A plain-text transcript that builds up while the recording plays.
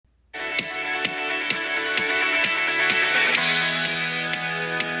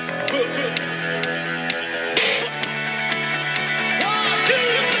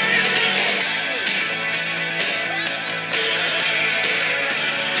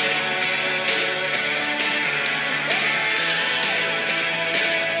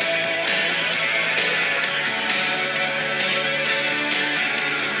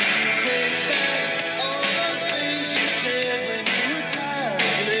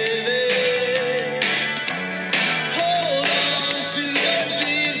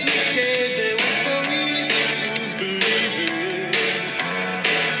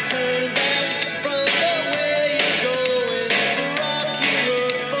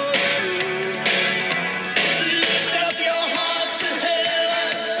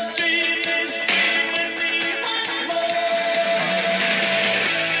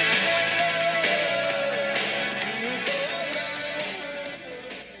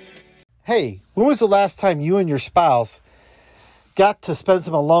Hey, when was the last time you and your spouse got to spend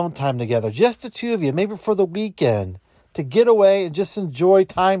some alone time together? Just the two of you, maybe for the weekend, to get away and just enjoy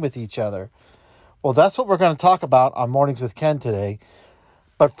time with each other. Well, that's what we're going to talk about on Mornings with Ken today.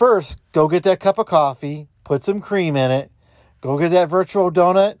 But first, go get that cup of coffee, put some cream in it, go get that virtual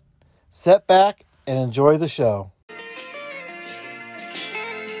donut, sit back, and enjoy the show.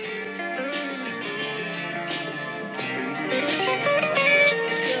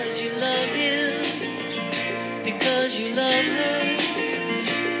 Because you love her.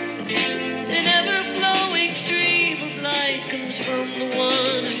 An ever-flowing stream of light comes from the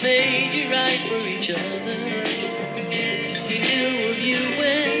one who made you right for each other. He knew of you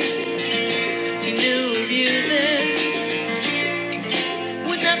when, he knew of you then.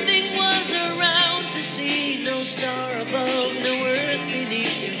 When nothing was around to see, no star above, no earth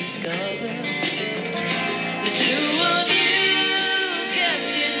beneath to discover. The two of you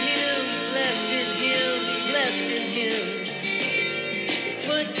kept in him, blessed in him, blessed in him.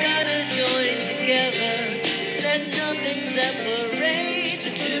 But God has joined together, let nothing separate.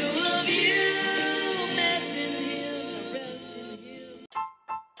 The two of you met in him, the rest in him.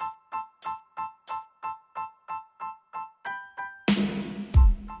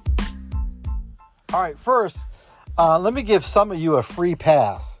 All right, first, let me give some of you a free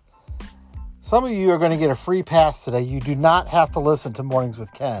pass. Some of you are going to get a free pass today. You do not have to listen to Mornings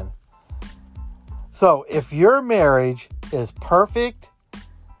with Ken. So if your marriage is perfect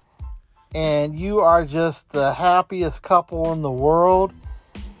and you are just the happiest couple in the world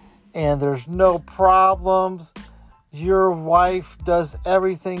and there's no problems, your wife does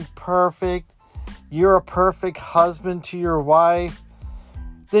everything perfect, you're a perfect husband to your wife,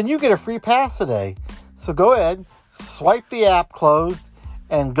 then you get a free pass today. So go ahead, swipe the app closed,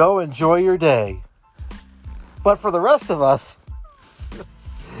 and go enjoy your day. But for the rest of us,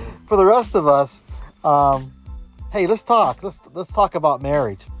 hey, let's talk. Let's talk about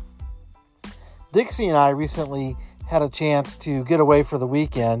marriage. Dixie and I recently had a chance to get away for the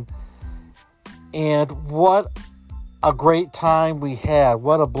weekend, and what a great time we had.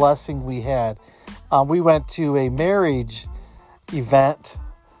 What a blessing we had. We went to a marriage event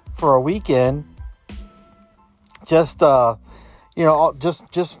for a weekend. Just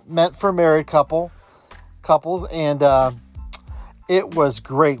meant for married couples, and it was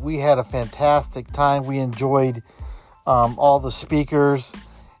great. We had a fantastic time. We enjoyed all the speakers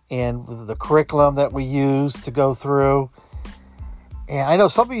and the curriculum that we used to go through. And I know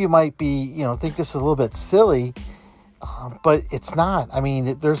some of you might be, think this is a little bit silly, but it's not. I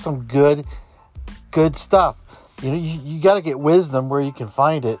mean, there's some good stuff. You got to get wisdom where you can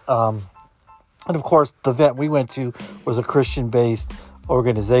find it. And of course, the event we went to was a Christian-based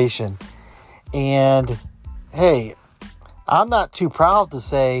organization. And hey, I'm not too proud to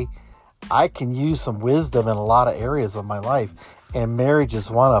say I can use some wisdom in a lot of areas of my life. And marriage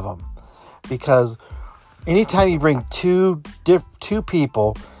is one of them. Because anytime you bring two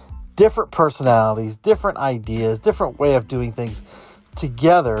people, different personalities, different ideas, different way of doing things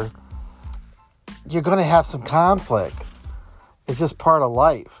together, you're going to have some conflict. It's just part of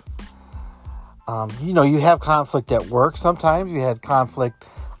life. You have conflict at work. Sometimes you had conflict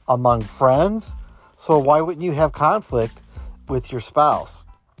among friends. So why wouldn't you have conflict with your spouse?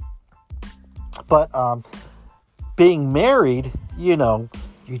 But being married, you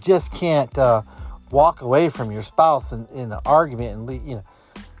just can't walk away from your spouse in an argument. And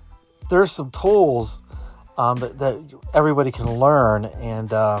there's some tools that everybody can learn.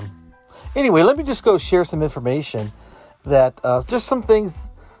 And anyway, let me just go share some information that just some things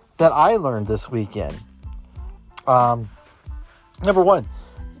that I learned this weekend. Number one,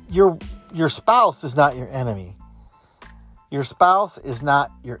 your spouse is not your enemy. Your spouse is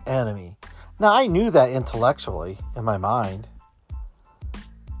not your enemy. Now, I knew that intellectually in my mind.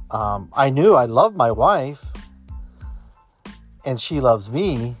 I knew I love my wife and she loves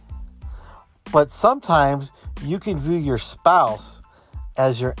me. But sometimes you can view your spouse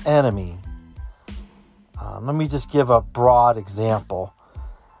as your enemy. Let me just give a broad example.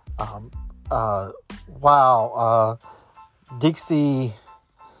 Dixie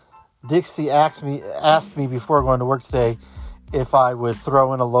asked me before going to work today if I would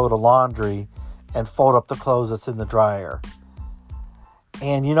throw in a load of laundry and fold up the clothes that's in the dryer.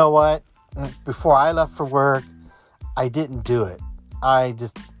 And you know what? Before I left for work, I didn't do it. I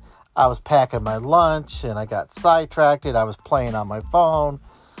was packing my lunch and I got sidetracked. I was playing on my phone.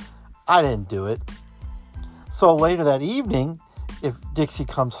 I didn't do it. So later that evening, if Dixie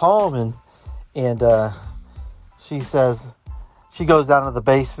comes home and she says, she goes down to the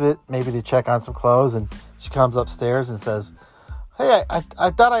basement maybe to check on some clothes, and she comes upstairs and says, hey, I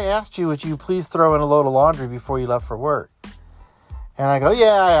thought I asked you, would you please throw in a load of laundry before you left for work? And I go,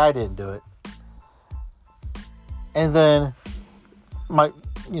 yeah, I didn't do it. And then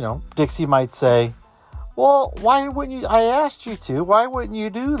Dixie might say, well, why wouldn't you? I asked you to. Why wouldn't you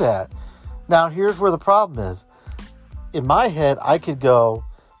do that? Now, here's where the problem is. In my head, I could go,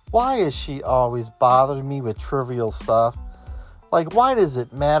 why is she always bothering me with trivial stuff? Like, why does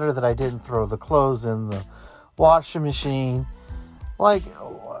it matter that I didn't throw the clothes in the washing machine? Like,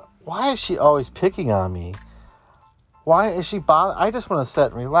 why is she always picking on me? Why is she bothering? I just want to sit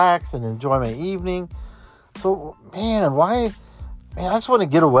and relax and enjoy my evening. So, man, I just want to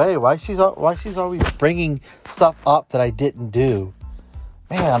get away. Why she's always bringing stuff up that I didn't do.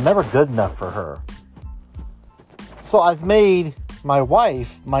 Man, I'm never good enough for her. So I've made my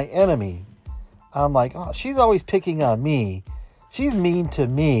wife my enemy. I'm like, oh, she's always picking on me. She's mean to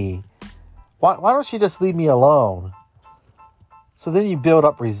me. Why don't she just leave me alone? So then you build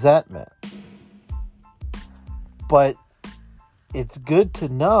up resentment. But it's good to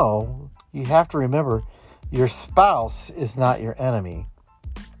know, you have to remember, your spouse is not your enemy.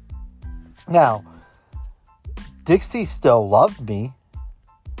 Now, Dixie still loved me,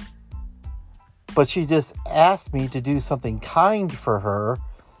 but she just asked me to do something kind for her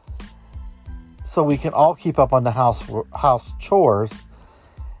so we can all keep up on the house chores.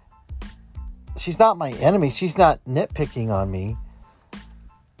 She's not my enemy. She's not nitpicking on me.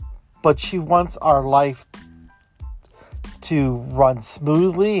 But she wants our life to run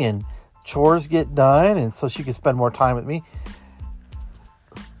smoothly and chores get done, and so she can spend more time with me.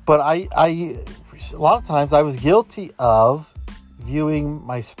 But I a lot of times I was guilty of viewing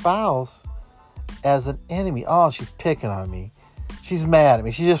my spouse as an enemy. Oh, she's picking on me. She's mad at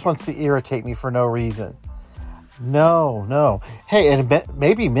me. She just wants to irritate me for no reason. No. Hey, and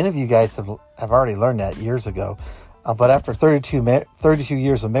maybe many of you guys have already learned that years ago. But after 32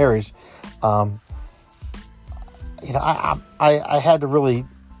 years of marriage, I had to really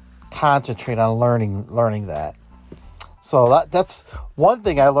concentrate on learning that. So that's one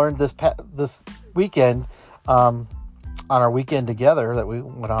thing I learned this weekend, on our weekend together that we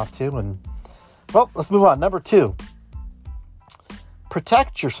went off to. And well, let's move on. Number 2,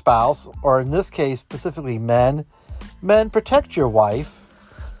 protect your spouse, or in this case specifically men. Men, protect your wife.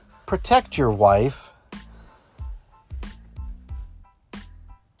 Protect your wife.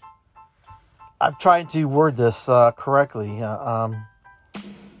 I'm trying to word this correctly.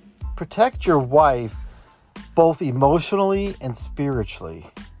 Protect your wife both emotionally and spiritually.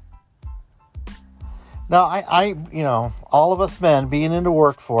 Now, I all of us men being in the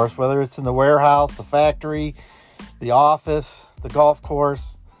workforce, whether it's in the warehouse, the factory, the office, the golf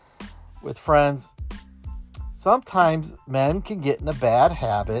course, with friends, sometimes men can get in a bad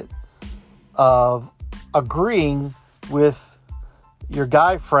habit of agreeing with your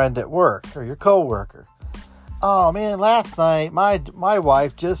guy friend at work or your coworker. Oh man, last night my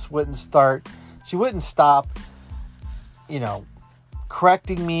wife just wouldn't stop,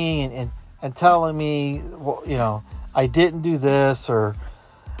 correcting me and telling me, well, I didn't do this, or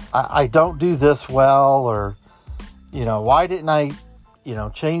I don't do this well, or why didn't I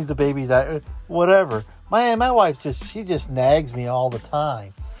change the baby diaper, whatever. My wife just nags me all the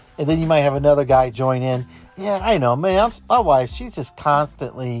time. And then you might have another guy join in. Yeah, I know, man. My wife, she's just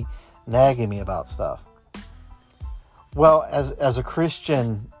constantly nagging me about stuff. Well, as a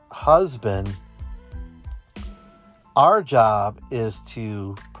Christian husband, our job is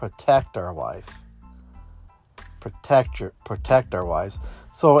to protect our wife. Protect our wives.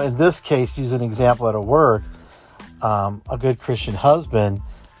 So in this case, use an example at work. A good Christian husband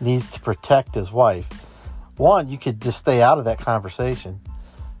needs to protect his wife. 1, you could just stay out of that conversation.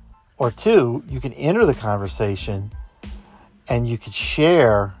 Or 2, you can enter the conversation and you could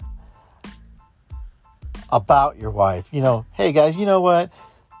share about your wife. Hey guys, you know what?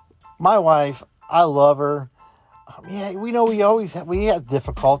 My wife, I love her. Yeah, we know we have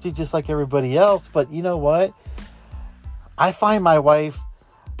difficulty just like everybody else, but you know what? I find my wife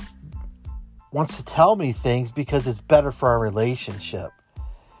wants to tell me things because it's better for our relationship.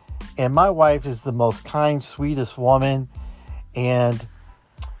 And my wife is the most kind, sweetest woman. And,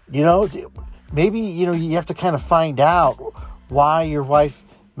 maybe, you have to kind of find out why your wife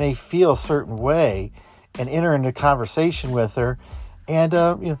may feel a certain way and enter into a conversation with her. And,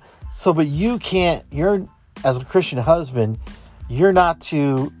 but you can't, as a Christian husband, you're not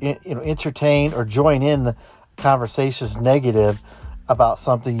to, entertain or join in the conversations negative about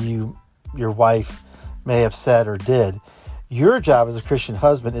something your wife may have said or did. Your job as a Christian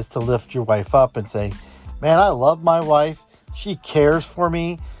husband is to lift your wife up and say, man, I love my wife. She cares for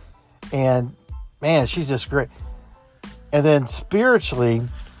me. And man, she's just great. And then spiritually,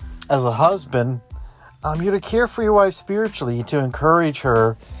 as a husband, you're to care for your wife spiritually, to encourage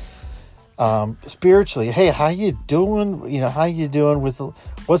her spiritually. Hey, how you doing? How you doing with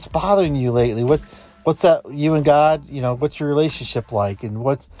what's bothering you lately? What's that, you and God? What's your relationship like? And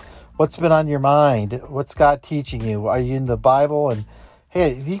what's been on your mind? What's God teaching you? Are you in the Bible? And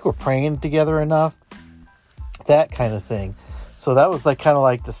hey, do you think we're praying together enough? That kind of thing. So that was kind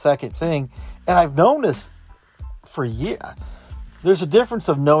of the second thing. And I've known this for years. There's a difference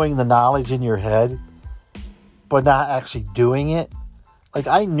of knowing the knowledge in your head, but not actually doing it.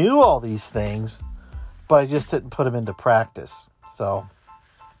 I knew all these things, but I just didn't put them into practice. So, all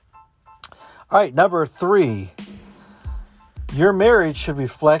right, number 3. Your marriage should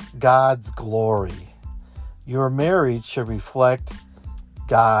reflect God's glory. Your marriage should reflect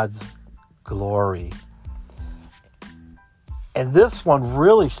God's glory. And this one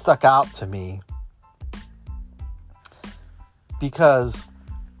really stuck out to me because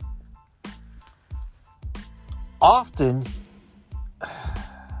often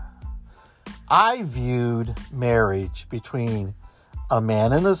I viewed marriage between a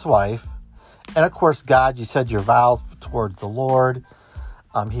man and his wife, and of course, God, you said your vows towards the Lord.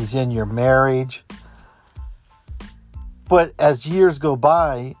 He's in your marriage. But as years go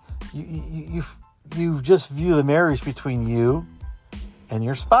by, you just view the marriage between you and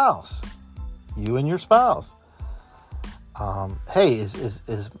your spouse. You and your spouse. Hey,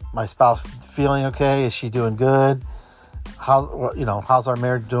 is my spouse feeling okay? Is she doing good? How's our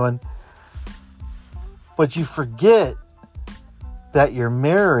marriage doing? But you forget that your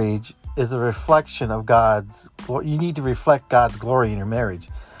marriage is a reflection of God's. You need to reflect God's glory in your marriage.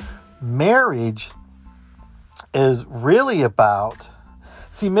 Marriage is really about.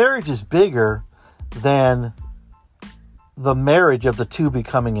 See, marriage is bigger than the marriage of the two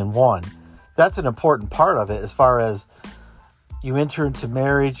becoming in one. That's an important part of it. As far as you enter into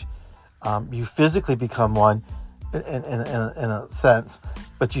marriage, you physically become one in a sense,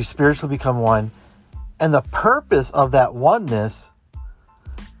 but you spiritually become one. And the purpose of that oneness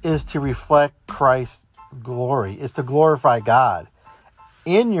is to reflect Christ's glory, is to glorify God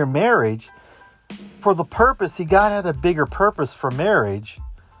in your marriage for the purpose. See, God had a bigger purpose for marriage.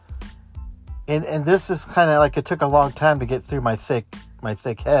 And this is kind of it took a long time to get through my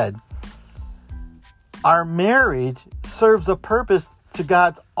thick head. Our marriage serves a purpose to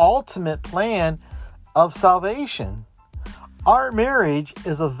God's ultimate plan of salvation. Our marriage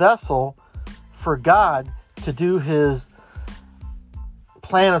is a vessel for God to do his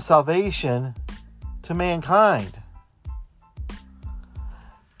plan of salvation to mankind.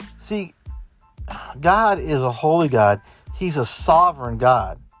 See, God is a holy God. He's a sovereign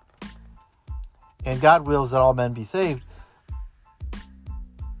God. And God wills that all men be saved.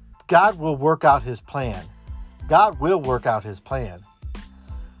 God will work out his plan. God will work out his plan.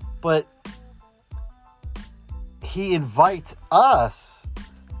 But he invites us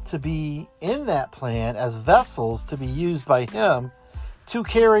to be in that plan as vessels to be used by him to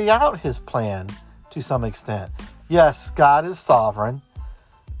carry out his plan to some extent. Yes, God is sovereign,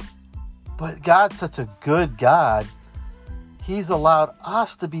 but God's such a good God. He's allowed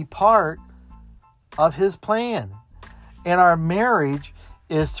us to be part of his plan. And our marriage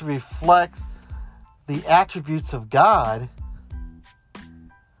is to reflect the attributes of God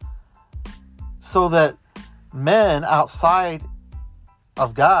so that men outside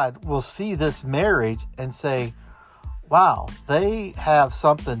of God will see this marriage and say, wow, they have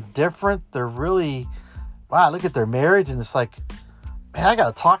something different. They're really, wow, look at their marriage. And it's man, I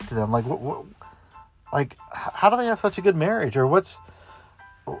got to talk to them. How do they have such a good marriage? Or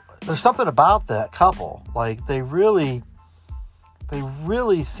there's something about that couple. They really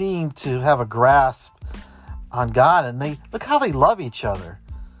seem to have a grasp on God, and look how they love each other.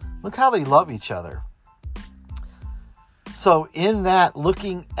 Look how they love each other. So in that,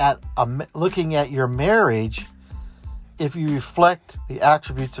 looking at your marriage, if you reflect the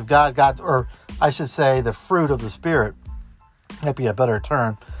attributes of God, or I should say the fruit of the Spirit, might be a better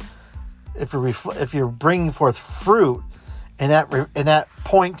term. If you're bringing forth fruit, and that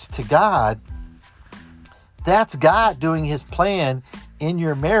points to God, that's God doing his plan in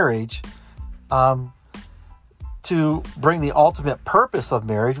your marriage to bring the ultimate purpose of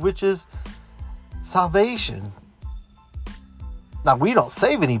marriage, which is salvation. Now, we don't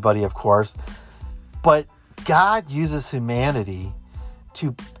save anybody, of course, but God uses humanity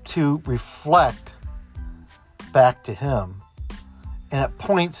to reflect back to him. And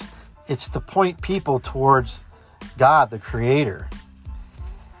it's to point people towards God, the Creator.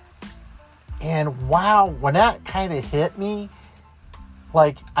 And wow, when that kind of hit me,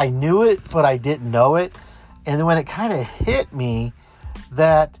 I knew it, but I didn't know it. And then when it kind of hit me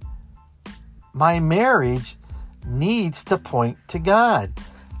that my marriage needs to point to God.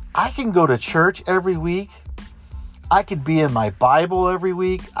 I can go to church every week. I could be in my Bible every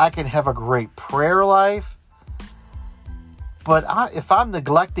week. I can have a great prayer life. But if I'm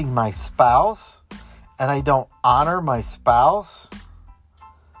neglecting my spouse and I don't honor my spouse,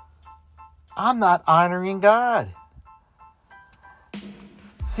 I'm not honoring God.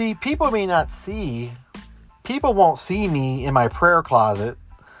 See, people won't see me in my prayer closet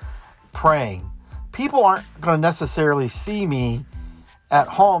praying. People aren't going to necessarily see me at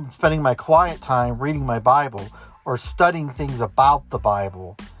home spending my quiet time reading my Bible or studying things about the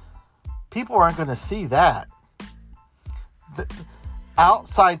Bible. People aren't going to see that.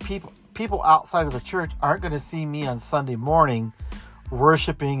 People outside of the church aren't going to see me on Sunday morning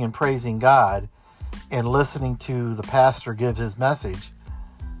worshiping and praising God and listening to the pastor give his message.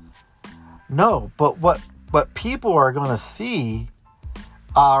 No, but what people are going to see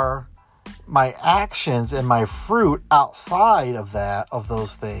are my actions and my fruit outside of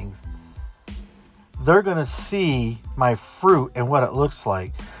those things. They're going to see my fruit and what it looks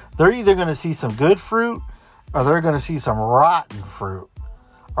like. They're either going to see some good fruit or they're going to see some rotten fruit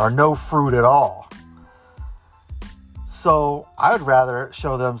or no fruit at all. So I would rather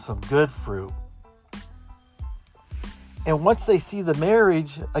show them some good fruit. And once they see the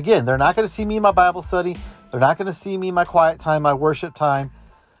marriage, again, they're not going to see me in my Bible study. They're not going to see me in my quiet time, my worship time.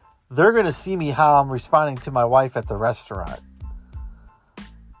 They're going to see me how I'm responding to my wife at the restaurant.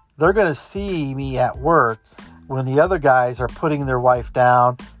 They're going to see me at work when the other guys are putting their wife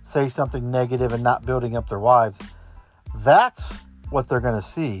down, say something negative and not building up their wives. That's what they're going to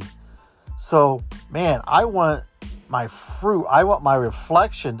see. So, man, I want my fruit, I want my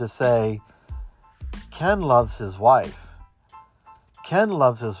reflection to say, Ken loves his wife. Ken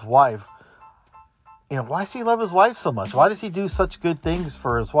loves his wife. And why does he love his wife so much? Why does he do such good things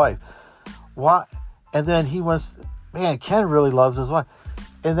for his wife? Why? And then Ken really loves his wife.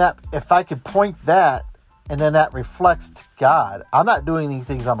 And that, if I could point that, and then that reflects to God. I'm not doing these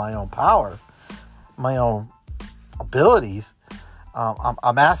things on my own power, my own abilities.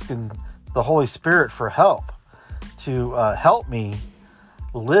 I'm asking the Holy Spirit for help to help me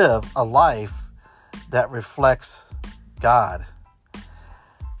live a life that reflects God.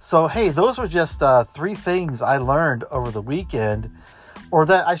 So, hey, those were just 3 things I learned over the weekend, or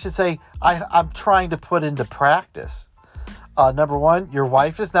that I should say I'm trying to put into practice. Number 1, your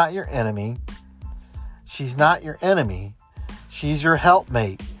wife is not your enemy. She's not your enemy. She's your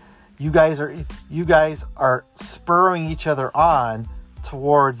helpmate. You guys are spurring each other on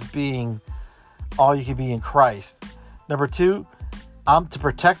towards being all you can be in Christ. Number 2, I'm to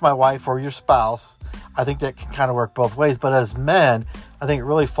protect my wife or your spouse. I think that can kind of work both ways. But as men, I think it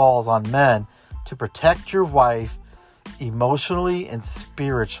really falls on men to protect your wife emotionally and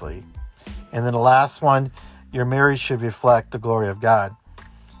spiritually. And then the last one, your marriage should reflect the glory of God.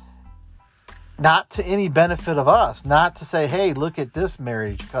 Not to any benefit of us. Not to say, hey, look at this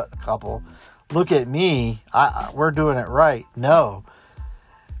marriage couple. Look at me. We're doing it right. No.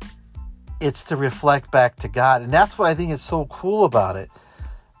 It's to reflect back to God. And that's what I think is so cool about it.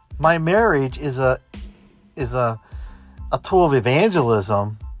 My marriage is a tool of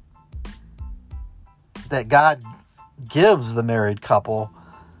evangelism that God gives the married couple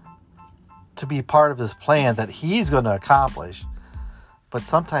to be part of his plan that he's going to accomplish. But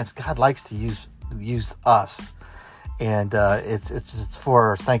sometimes God likes to use us, and it's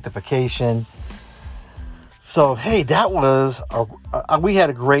for sanctification. So, hey, that was we had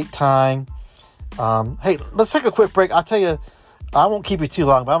a great time. Hey, let's take a quick break. I'll tell you, I won't keep you too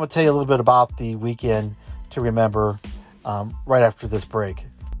long, but I'm going to tell you a little bit about the weekend to remember right after this break.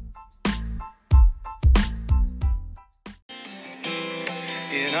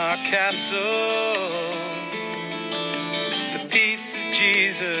 In our castle, the peace of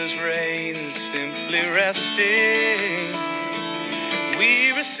Jesus reigns, simply resting.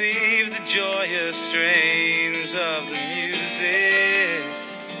 We receive the joyous strains of the music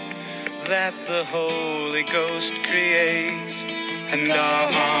that the Holy Ghost creates, and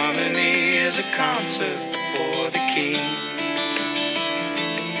our harmony is a concert for the King.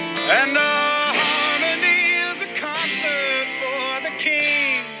 And our harmony is a concert for the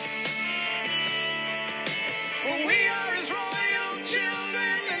King. We are his royal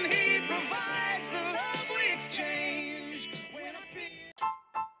children, and he provides the love we exchange. When I feel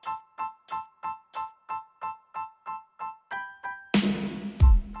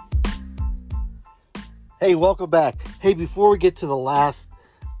Hey, welcome back. Hey, before we get to the last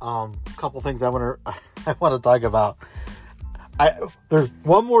couple things I want to talk about, there's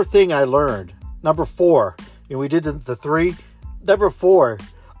one more thing I learned. Number 4, And we did the 3. Number 4,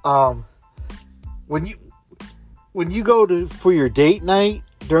 when you go for your date night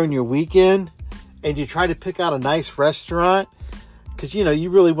during your weekend and you try to pick out a nice restaurant, because you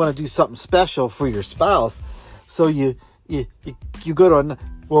really want to do something special for your spouse, so you go to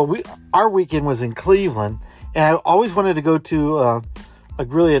our weekend was in Cleveland, and I always wanted to go to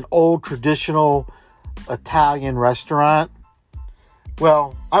really an old traditional Italian restaurant.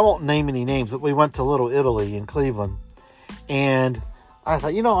 Well, I won't name any names, but we went to Little Italy in Cleveland, and I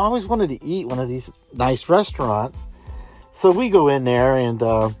thought, I always wanted to eat one of these nice restaurants. So we go in there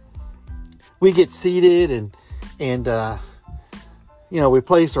and we get seated and we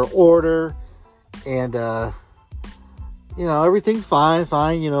place our order, and everything's fine,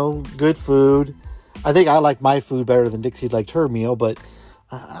 good food. I think I like my food better than Dixie liked her meal, but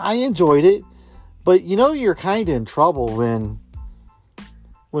I enjoyed it. But you're kind of in trouble when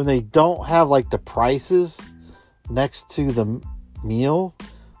they don't have like the prices next to the meal.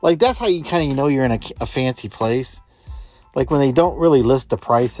 Like, that's how you kind of you're in a fancy place. Like, when they don't really list the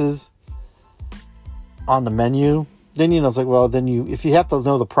prices on the menu, then it's like, well, then if you have to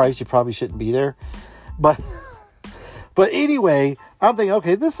know the price, you probably shouldn't be there. But anyway, I'm thinking,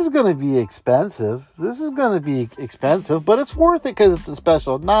 okay, this is going to be expensive. But it's worth it because it's a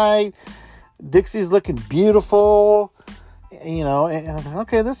special night. Dixie's looking beautiful, and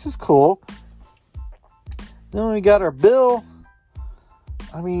okay, this is cool. Then when we got our bill,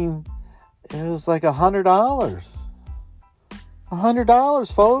 it was like $100.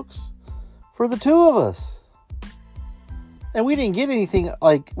 $100, folks, for the 2 of us. And we didn't get anything,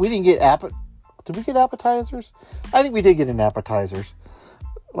 like, we didn't get did we get appetizers? I think we did get an appetizers.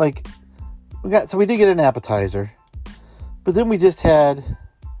 Like, we did get an appetizer. But then we just had,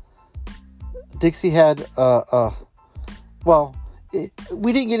 Dixie had,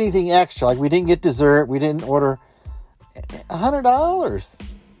 we didn't get anything extra. Like, we didn't get dessert. We didn't order $100.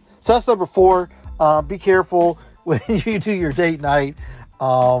 So that's number 4. Be careful when you do your date night.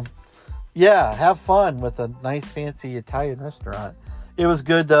 Have fun with a nice fancy Italian restaurant. It was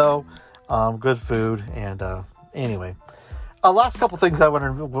good though. Good food. And anyway, last couple things I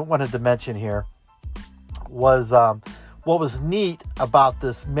wanted to mention here was what was neat about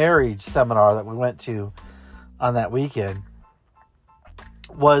this marriage seminar that we went to on that weekend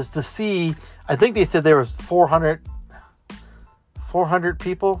was to see, I think they said there was 400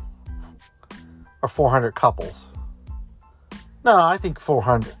 people or 400 couples. No, I think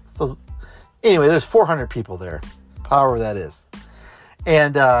 400. So anyway, there's 400 people there, however that is.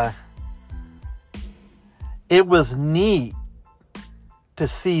 And it was neat to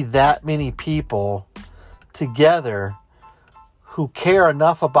see that many people together who care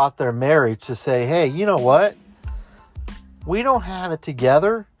enough about their marriage to say, hey, you know what? We don't have it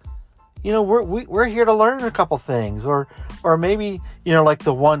together. We're here to learn a couple things. Or maybe, like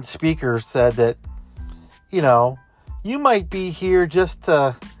the one speaker said that, you might be here just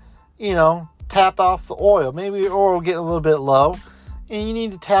to, tap off the oil. Maybe oil getting a little bit low, and you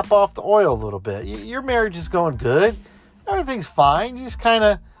need to tap off the oil a little bit. Your marriage is going good. Everything's fine. You just kind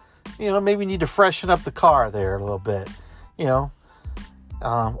of, maybe need to freshen up the car there a little bit,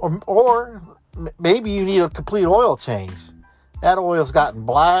 or maybe you need a complete oil change. That oil's gotten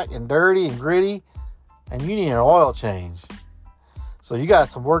black and dirty and gritty, and you need an oil change. So you got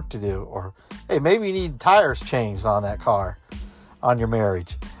some work to do. Or, hey, maybe you need tires changed on that car, on your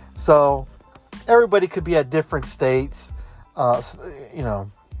marriage. So everybody could be at different states,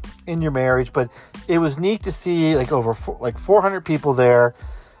 in your marriage. But it was neat to see like over 400 people there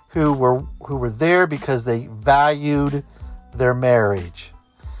who were there because they valued their marriage.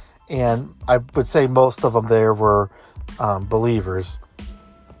 And I would say most of them there were believers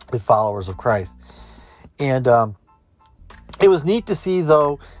and followers of Christ. And it was neat to see,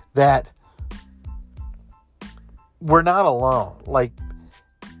 though, that we're not alone. Like,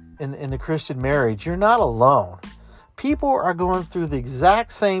 in the Christian marriage, you're not alone. People are going through the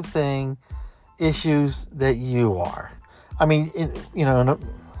exact same issues that you are. I mean,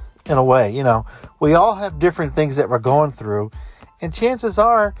 in a way, we all have different things that we're going through. And chances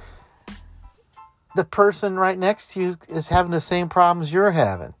are, the person right next to you is having the same problems you're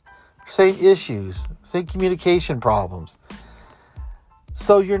having. Same issues, same communication problems.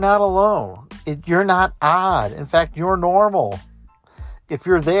 So you're not alone. You're not odd. In fact, you're normal. If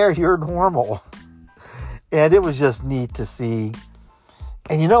you're there, you're normal. And it was just neat to see.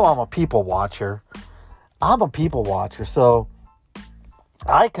 And I'm a people watcher. So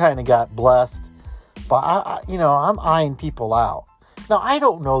I kind of got blessed. But, I'm eyeing people out. Now, I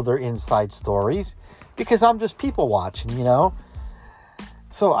don't know their inside stories because I'm just people watching,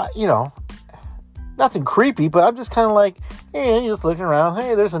 So, nothing creepy, but I'm just kind of like, hey, you're just looking around.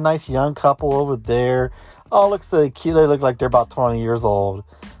 Hey, there's a nice young couple over there. Oh, looks so cute. They look like they're about 20 years old,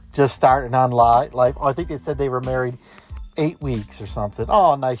 just starting on life. Oh, I think they said they were married 8 weeks or something.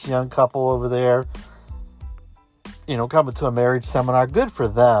 Oh, nice young couple over there. Coming to a marriage seminar. Good for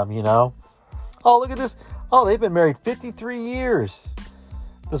them, Oh, look at this. Oh, they've been married 53 years.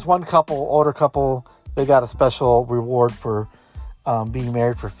 This one couple, older couple, they got a special reward for being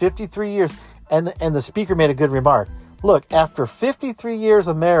married for 53 years. And the speaker made a good remark. Look, after 53 years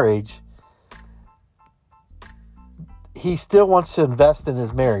of marriage, he still wants to invest in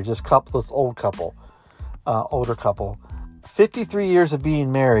his marriage. This older couple, 53 years of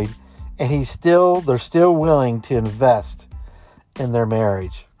being married, and they're still willing to invest in their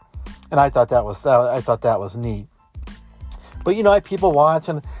marriage. And I thought that was neat. But I had people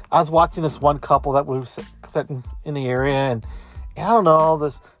watching. I was watching this one couple that was sitting in the area, and I don't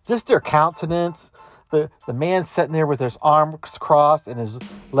know, just their countenance. The man sitting there with his arms crossed and his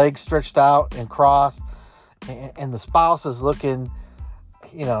legs stretched out and crossed, and the spouse is looking,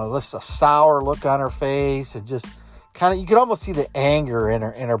 just a sour look on her face, and just kind of, you could almost see the anger in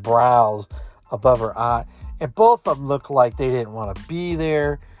her brows above her eye. And both of them look like they didn't want to be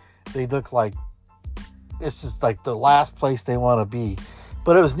there. They look like this is like the last place they want to be.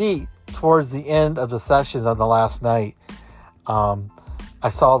 But it was neat. Towards the end of the sessions on the last night, I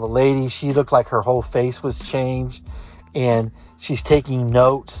saw the lady. She looked like her whole face was changed, and she's taking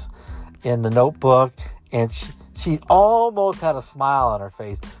notes in the notebook, and she almost had a smile on her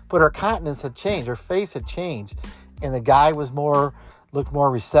face, but her countenance had changed. Her face had changed, and the guy looked more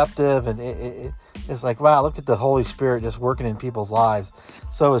receptive, and it's like, wow, look at the Holy Spirit just working in people's lives.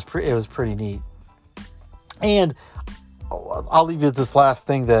 So it was pretty neat. And I'll leave you with this last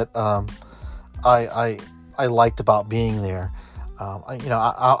thing that I liked about being there.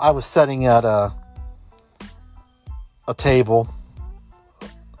 I was sitting at a table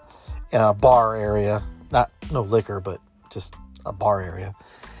in a bar area, no liquor, but just a bar area.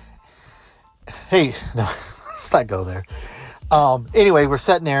 Hey, no, let's not go there. Anyway, we're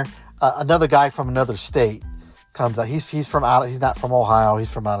sitting there. Another guy from another state comes out. He's not from Ohio.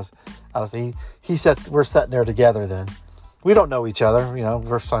 He's from out of state. We're sitting there together. Then we don't know each other,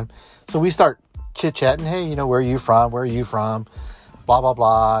 first time. So we start chit chatting. Hey, where are you from? Where are you from? Blah blah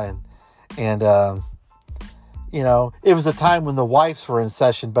blah. And it was a time when the wives were in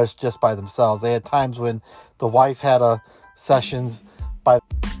session, but just by themselves. They had times when the wife had sessions by.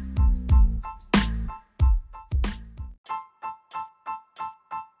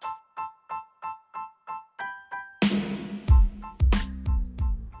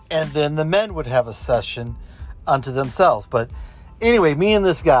 And then the men would have a session unto themselves. But anyway, me and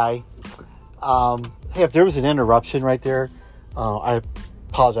this guy, hey, if there was an interruption right there, I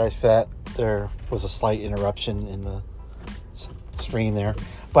apologize for that. There was a slight interruption in the stream there.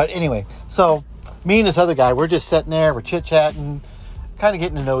 But anyway, so me and this other guy, we're just sitting there, we're chit-chatting, kind of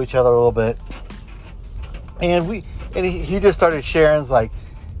getting to know each other a little bit. And he just started sharing, it's like,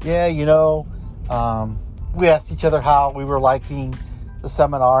 yeah, we asked each other how we were liking the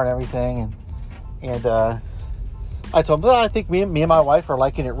seminar and everything, and I told him, well, I think me and my wife are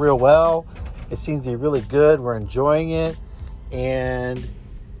liking it real well. It seems to be really good. We're enjoying it. And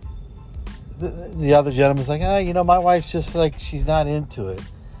the other gentleman's like, my wife's just like, she's not into it.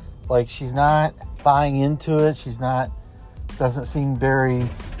 Like, she's not buying into it. Doesn't seem very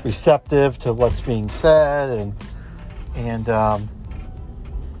receptive to what's being said. And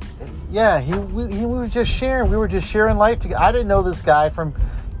yeah, we were just sharing. We were just sharing life together. I didn't know this guy from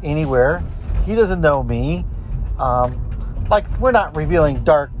anywhere. He doesn't know me. We're not revealing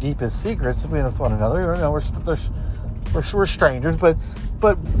dark, deepest secrets with one another. We're strangers. But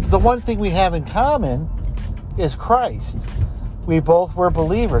the one thing we have in common is Christ. We both were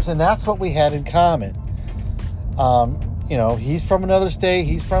believers, and that's what we had in common. He's from another state.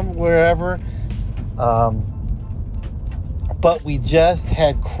 He's from wherever. But we just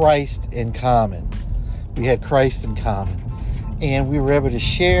had Christ in common. We had Christ in common. And we were able to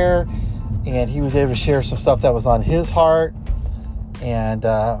share. And he was able to share some stuff that was on his heart. And,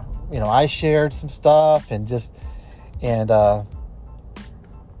 I shared some stuff. We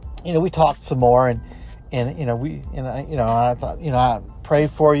talked some more. I thought, I pray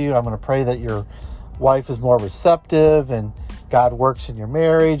for you. I'm going to pray that your wife is more receptive and God works in your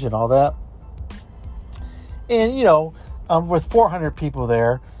marriage and all that. And, with 400 people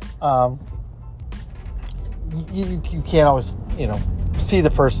there, you can't always, see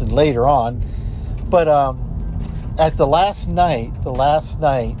the person later on. But at the last night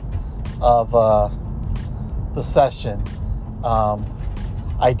of the session,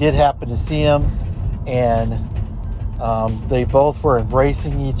 I did happen to see him. and they both were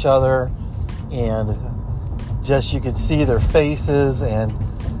embracing each other, and just you could see their faces, and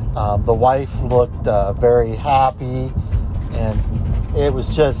the wife looked very happy, and it was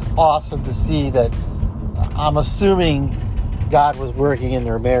just awesome to see that. I'm assuming God was working in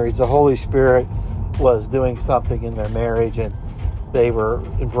their marriage. The Holy Spirit was doing something in their marriage, and they were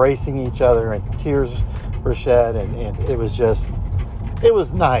embracing each other, and tears were shed, and it was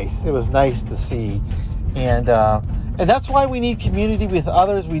nice. It was nice to see. And that's why we need community with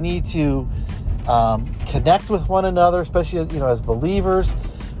others. We need to connect with one another, especially, as believers.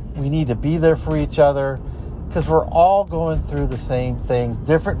 We need to be there for each other, because we're all going through the same things,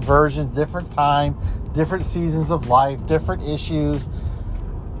 different versions, different time, different seasons of life, different issues.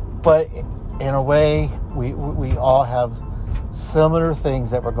 But in a way, we all have similar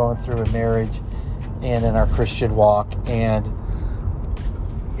things that we're going through in marriage and in our Christian walk. And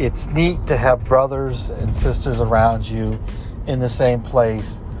it's neat to have brothers and sisters around you in the same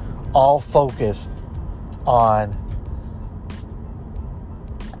place, all focused on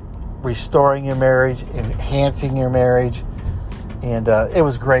restoring your marriage, enhancing your marriage. And it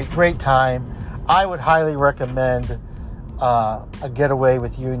was great time. I would highly recommend a getaway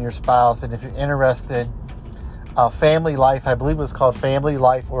with you and your spouse. And if you're interested, Family Life, I believe it was called Family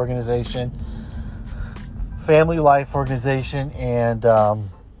Life Organization. And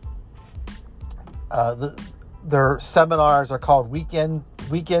their seminars are called Weekend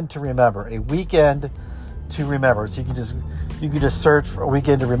to Remember. A Weekend to Remember. So you can just search for A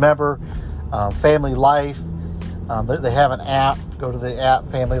Weekend to Remember, Family Life. They have an app. Go to the app,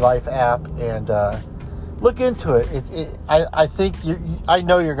 Family Life app, and look into it. I think I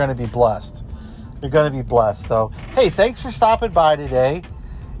know you're going to be blessed. You're going to be blessed. So, hey, thanks for stopping by today.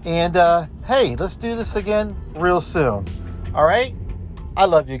 And, hey, let's do this again real soon. All right? I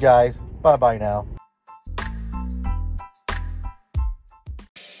love you guys. Bye-bye now.